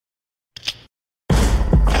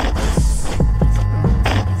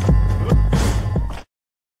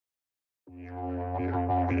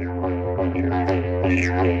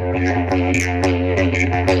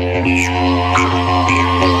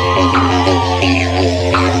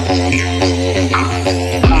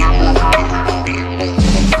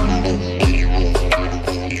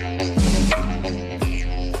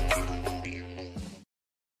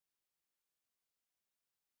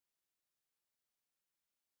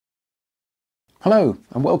Hello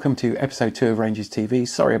and welcome to episode 2 of R4nger5 TV.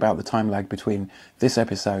 Sorry about the time lag between this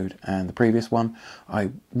episode and the previous one. I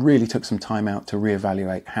really took some time out to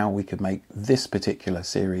reevaluate how we could make this particular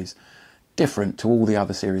series different to all the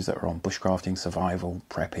other series that are on bushcrafting, survival,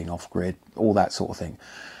 prepping, off-grid, all that sort of thing.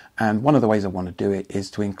 And one of the ways I want to do it is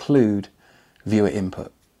to include viewer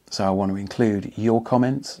input. So I want to include your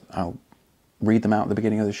comments. I'll read them out at the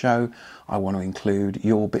beginning of the show. I want to include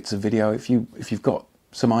your bits of video. If you've got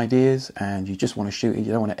some ideas and you just want to shoot it,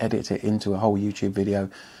 you don't want to edit it into a whole YouTube video,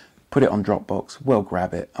 put it on Dropbox, we'll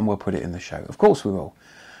grab it and we'll put it in the show. Of course we will.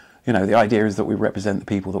 You know, the idea is that we represent the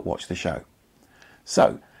people that watch the show.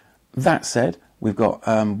 So, that said, we've got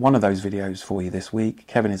one of those videos for you this week.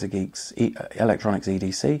 Kevin is a Geek's Electronics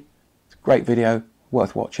EDC. It's a great video,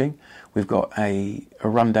 worth watching. We've got a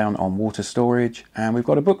rundown on water storage and we've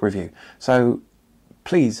got a book review. So,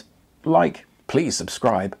 please please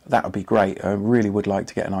subscribe, that would be great. I really would like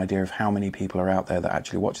to get an idea of how many people are out there that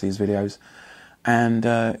actually watch these videos. And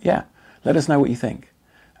yeah, let us know what you think.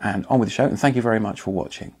 And on with the show, and thank you very much for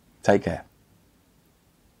watching. Take care.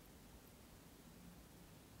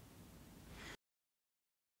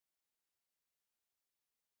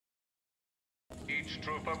 Each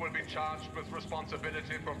trooper will be charged with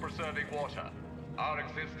responsibility for preserving water. Our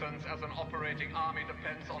existence as an operating army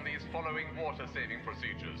depends on these following water-saving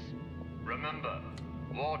procedures. Remember,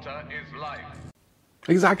 water is life.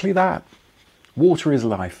 Exactly that. Water is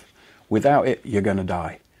life. Without it, you're going to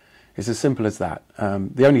die. It's as simple as that.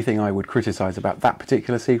 The only thing I would criticise about that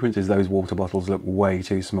particular sequence is those water bottles look way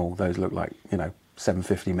too small. Those look like,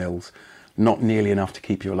 750 mils. Not nearly enough to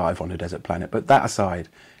keep you alive on a desert planet. But that aside,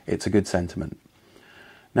 it's a good sentiment.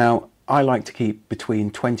 Now, I like to keep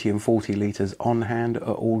between 20 and 40 litres on hand at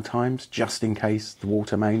all times, just in case the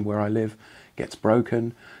water main where I live gets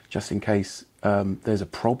broken, just in case there's a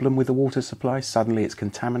problem with the water supply, suddenly it's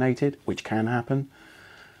contaminated, which can happen.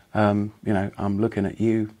 I'm looking at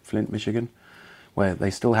you, Flint, Michigan, where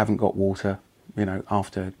they still haven't got water,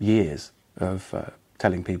 after years of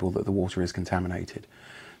telling people that the water is contaminated.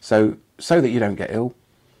 So that you don't get ill,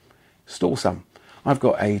 store some. I've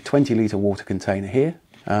got a 20 litre water container here,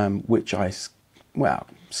 which I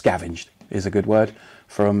scavenged is a good word,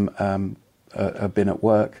 from a bin at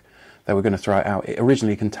work. They were going to throw it out. It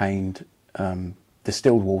originally contained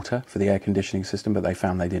distilled water for the air conditioning system, but they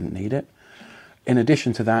found they didn't need it. In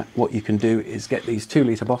addition to that, what you can do is get these 2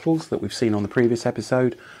 litre bottles that we've seen on the previous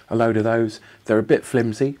episode, a load of those. They're a bit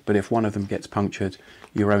flimsy, but if one of them gets punctured,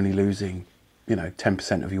 you're only losing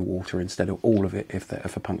 10% of your water instead of all of it if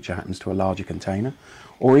a puncture happens to a larger container.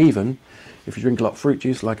 Or even, if you drink a lot of fruit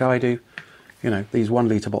juice like I do, these 1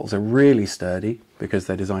 litre bottles are really sturdy because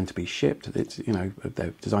they're designed to be shipped.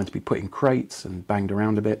 They're designed to be put in crates and banged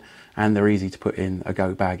around a bit, and they're easy to put in a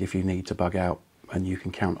go bag if you need to bug out, and you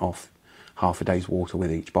can count off half a day's water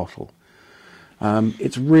with each bottle.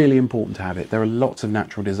 It's really important to have it. There are lots of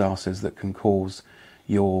natural disasters that can cause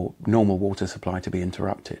your normal water supply to be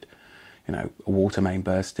interrupted. A water main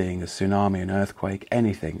bursting, a tsunami, an earthquake,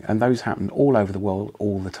 anything. And those happen all over the world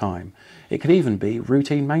all the time. It could even be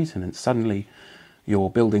routine maintenance. Suddenly your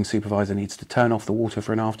building supervisor needs to turn off the water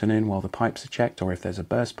for an afternoon while the pipes are checked, or if there's a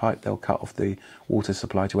burst pipe, they'll cut off the water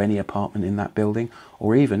supply to any apartment in that building,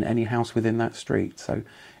 or even any house within that street. So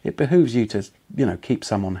it behooves you to, keep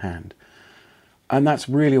some on hand. And that's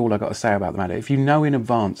really all I've got to say about the matter. If you know in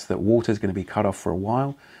advance that water is going to be cut off for a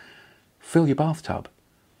while, fill your bathtub.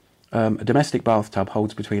 A domestic bathtub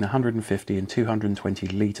holds between 150 and 220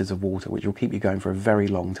 litres of water, which will keep you going for a very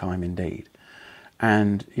long time indeed.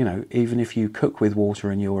 And, even if you cook with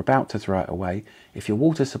water and you're about to throw it away, if your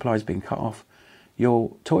water supply's been cut off,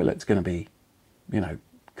 your toilet's going to be,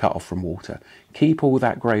 cut off from water. Keep all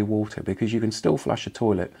that grey water, because you can still flush a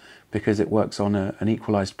toilet because it works on an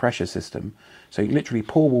equalised pressure system. So you can literally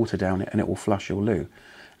pour water down it and it will flush your loo.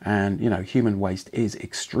 And, human waste is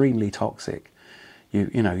extremely toxic.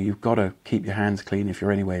 You've got to keep your hands clean if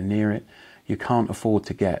you're anywhere near it. You can't afford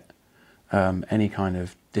to get any kind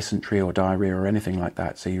of dysentery or diarrhea or anything like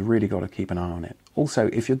that, so you really got to keep an eye on it. Also,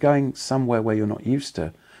 if you're going somewhere where you're not used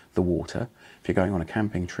to the water, if you're going on a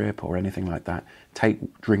camping trip or anything like that,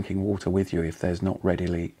 take drinking water with you if there's not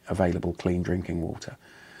readily available clean drinking water.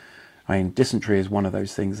 I mean, dysentery is one of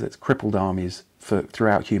those things that's crippled armies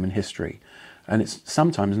throughout human history. And it's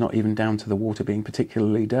sometimes not even down to the water being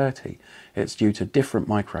particularly dirty. It's due to different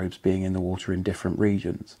microbes being in the water in different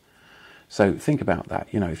regions. So think about that.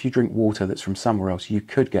 You know, if you drink water that's from somewhere else, you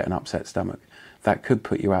could get an upset stomach. That could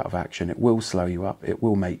put you out of action. It will slow you up. It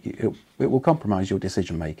will make you, it will compromise your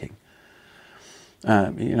decision making.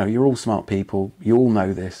 You know, you're all smart people. You all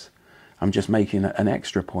know this. I'm just making an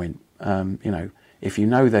extra point. You know, if you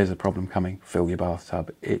know there's a problem coming, fill your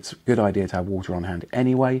bathtub. It's a good idea to have water on hand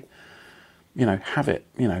anyway. You know, have it.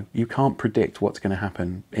 You know, you can't predict what's going to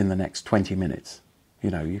happen in the next 20 minutes. You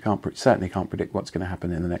know, you certainly can't predict what's going to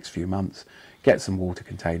happen in the next few months. Get some water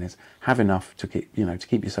containers. Have enough to keep, you know, to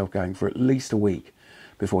keep yourself going for at least a week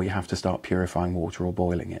before you have to start purifying water or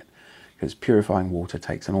boiling it. Because purifying water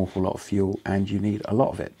takes an awful lot of fuel, and you need a lot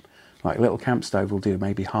of it. Like a little camp stove will do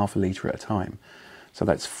maybe ½ litre at a time. So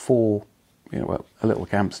that's 4, you know, well, a little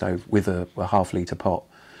camp stove with a ½ litre pot.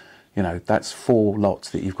 You know, that's 4 lots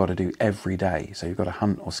that you've got to do every day. So you've got to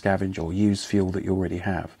hunt or scavenge or use fuel that you already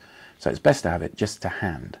have. So it's best to have it just to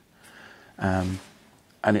hand. And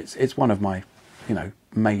it's one of my, you know,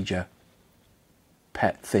 major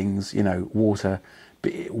pet things, you know, water,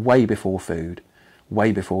 way before food,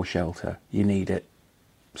 way before shelter. You need it,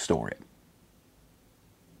 store it.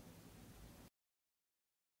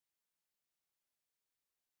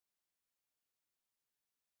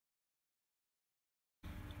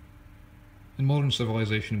 In modern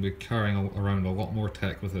civilization, we're carrying around a lot more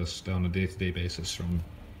tech with us on a day-to-day basis, from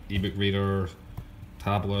e-book reader,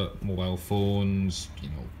 tablet, mobile phones, you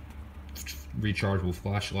know, rechargeable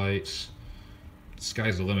flashlights. The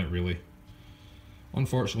sky's the limit, really.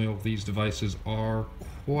 Unfortunately, all of these devices are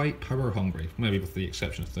quite power hungry, maybe with the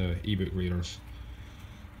exception of the e-book readers.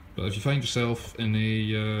 But if you find yourself in a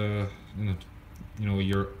you know,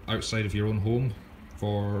 you're outside of your own home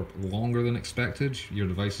for longer than expected, your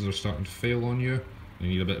devices are starting to fail on you, you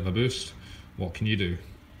need a bit of a boost, what can you do?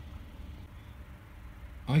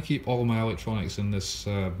 I keep all my electronics in this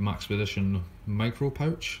Maxpedition micro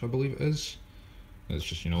pouch, I believe it is. It's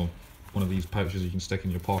just, you know, one of these pouches you can stick in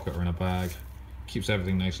your pocket or in a bag. Keeps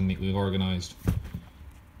everything nice and neatly organised.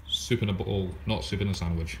 Soup in a bowl, not soup in a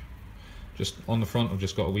sandwich. Just on the front I've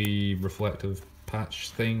just got a wee reflective patch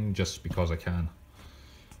thing, just because I can.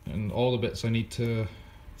 And all the bits I need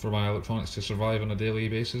for my electronics to survive on a daily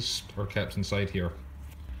basis are kept inside here.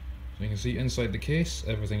 So you can see inside the case,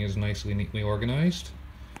 everything is nicely neatly organised.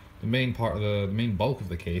 The main bulk of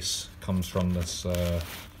the case comes from this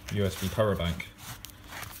USB power bank.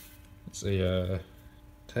 It's a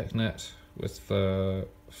TechNet with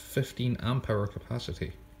 15 amp hour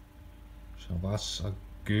capacity, so that's a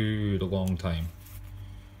good long time.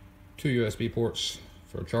 2 USB ports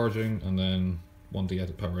for charging, and then one to get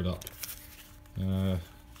it powered up.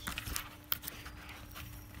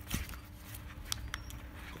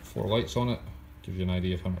 4 lights on it, gives you an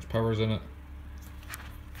idea of how much power is in it.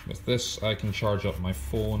 With this I can charge up my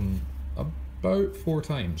phone about 4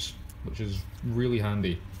 times, which is really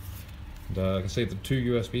handy. And I can say the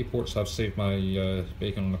 2 USB ports have saved my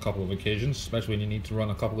bacon on a couple of occasions, especially when you need to run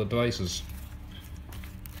a couple of devices.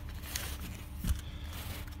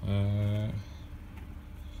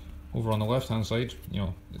 Over on the left hand side, you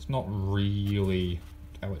know, it's not really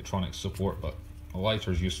electronic support, but a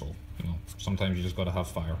lighter is useful. You know, sometimes you just got to have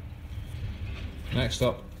fire. Next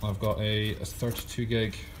up, I've got a 32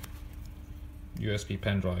 gig USB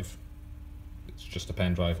pen drive. It's just a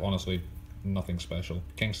pen drive, honestly, nothing special.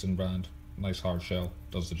 Kingston brand, nice hard shell,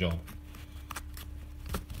 does the job.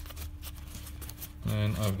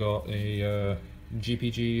 And I've got a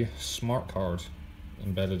GPG smart card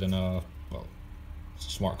embedded in a, well,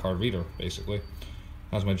 smart card reader basically.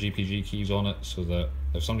 Has my GPG keys on it, so that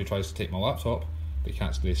if somebody tries to take my laptop,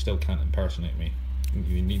 they still can't impersonate me.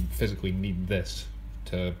 You physically need this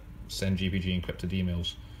to send GPG encrypted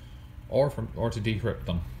emails, or to decrypt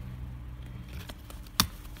them.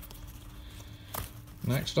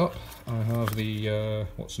 Next up, I have the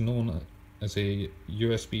what's known as a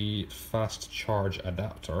USB fast charge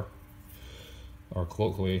adapter, or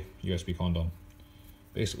colloquially USB condom.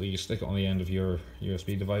 Basically, you stick it on the end of your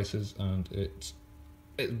USB devices, and it's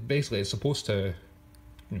supposed to,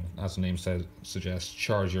 you know, as the name suggests,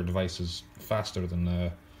 charge your devices faster than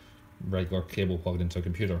a regular cable plugged into a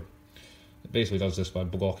computer. It basically does this by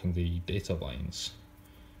blocking the data lines,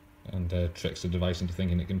 and tricks the device into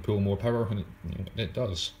thinking it can pull more power, and it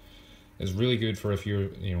does. It's really good for if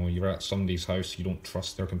you're at somebody's house, you don't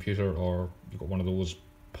trust their computer, or you've got one of those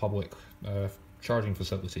public charging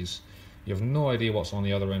facilities. You have no idea what's on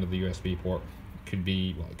the other end of the USB port. It could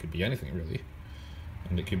be anything really,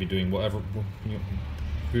 and it could be doing whatever, you know,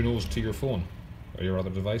 who knows, to your phone or your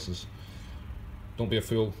other devices. Don't be a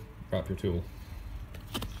fool, wrap your tool.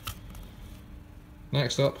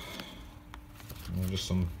 Next up, just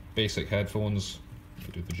some basic headphones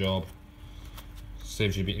to do the job.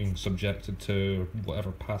 Saves you being subjected to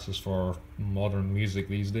whatever passes for modern music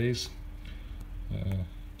these days.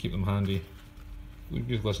 Keep them handy. We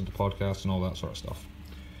can listen to podcasts and all that sort of stuff.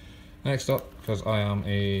 Next up, because I am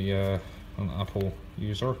an Apple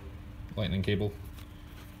user, lightning cable.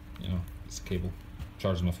 You know, it's a cable.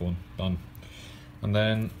 Charges my phone. Done. And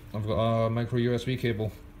then I've got a micro USB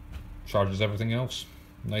cable. Charges everything else.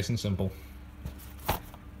 Nice and simple.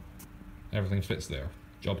 Everything fits there.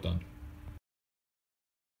 Job done.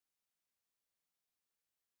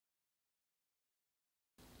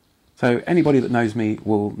 So anybody that knows me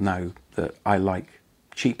will know that I like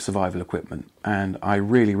cheap survival equipment, and I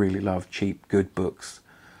really, really love cheap, good books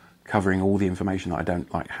covering all the information that I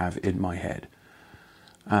don't like have in my head.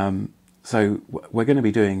 So we're going to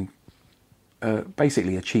be doing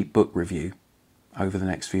basically a cheap book review over the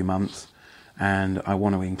next few months, and I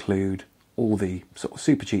want to include all the sort of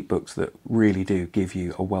super cheap books that really do give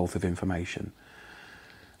you a wealth of information.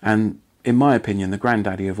 And in my opinion, the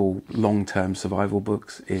granddaddy of all long-term survival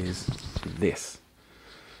books is this.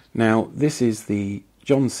 Now, this is the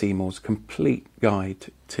John Seymour's Complete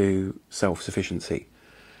Guide to Self-Sufficiency,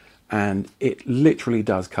 and it literally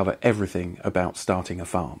does cover everything about starting a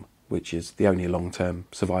farm, which is the only long-term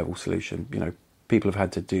survival solution. You know, people have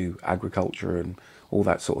had to do agriculture and all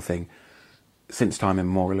that sort of thing since time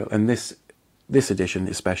immemorial, and this edition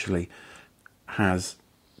especially has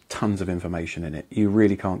tons of information in it. You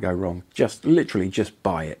really can't go wrong. Literally just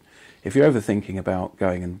buy it. If you're ever thinking about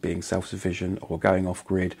going and being self-sufficient or going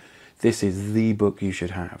off-grid, this is the book you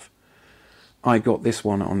should have. I got this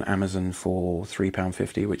one on Amazon for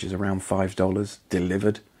 £3.50, which is around $5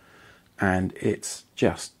 delivered, and it's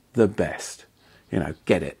just the best. You know,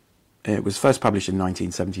 get it. It was first published in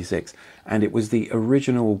 1976, and it was the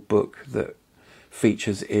original book that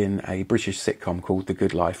features in a British sitcom called The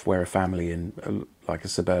Good Life, where a family in like a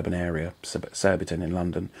suburban area, Surbiton in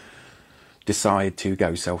London, decide to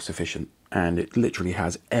go self-sufficient. And it literally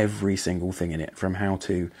has every single thing in it, from how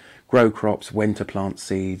to grow crops, when to plant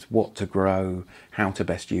seeds, what to grow, how to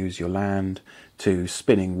best use your land, to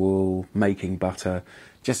spinning wool, making butter,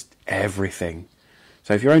 just everything.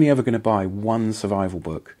 So if you're only ever going to buy one survival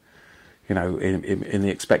book, you know, in the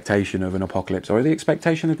expectation of an apocalypse or the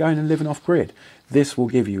expectation of going and living off-grid, this will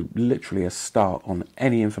give you literally a start on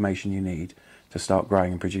any information you need to start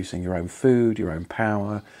growing and producing your own food, your own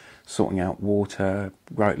power, sorting out water,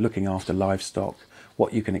 looking after livestock,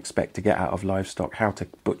 what you can expect to get out of livestock, how to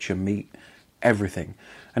butcher meat, everything.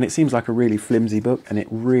 And it seems like a really flimsy book, and it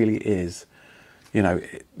really is. You know,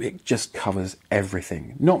 it just covers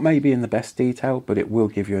everything. Not maybe in the best detail, but it will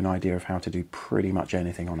give you an idea of how to do pretty much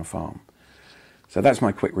anything on a farm. So that's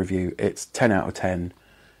my quick review. It's 10 out of 10.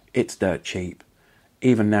 It's dirt cheap.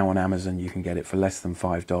 Even now on Amazon, you can get it for less than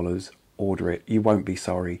 $5. Order it. You won't be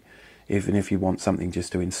sorry. Even if you want something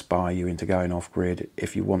just to inspire you into going off-grid,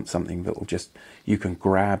 if you want something that will you can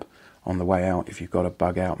grab on the way out, if you've got to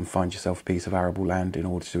bug out and find yourself a piece of arable land in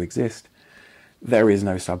order to exist, there is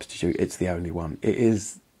no substitute. It's the only one. It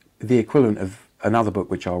is the equivalent of another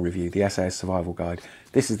book which I'll review, the SAS Survival Guide.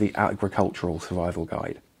 This is the Agricultural Survival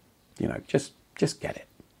Guide. You know, just get it.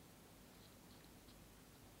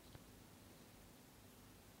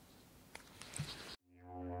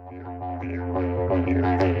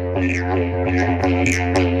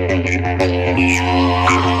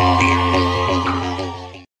 Yeah.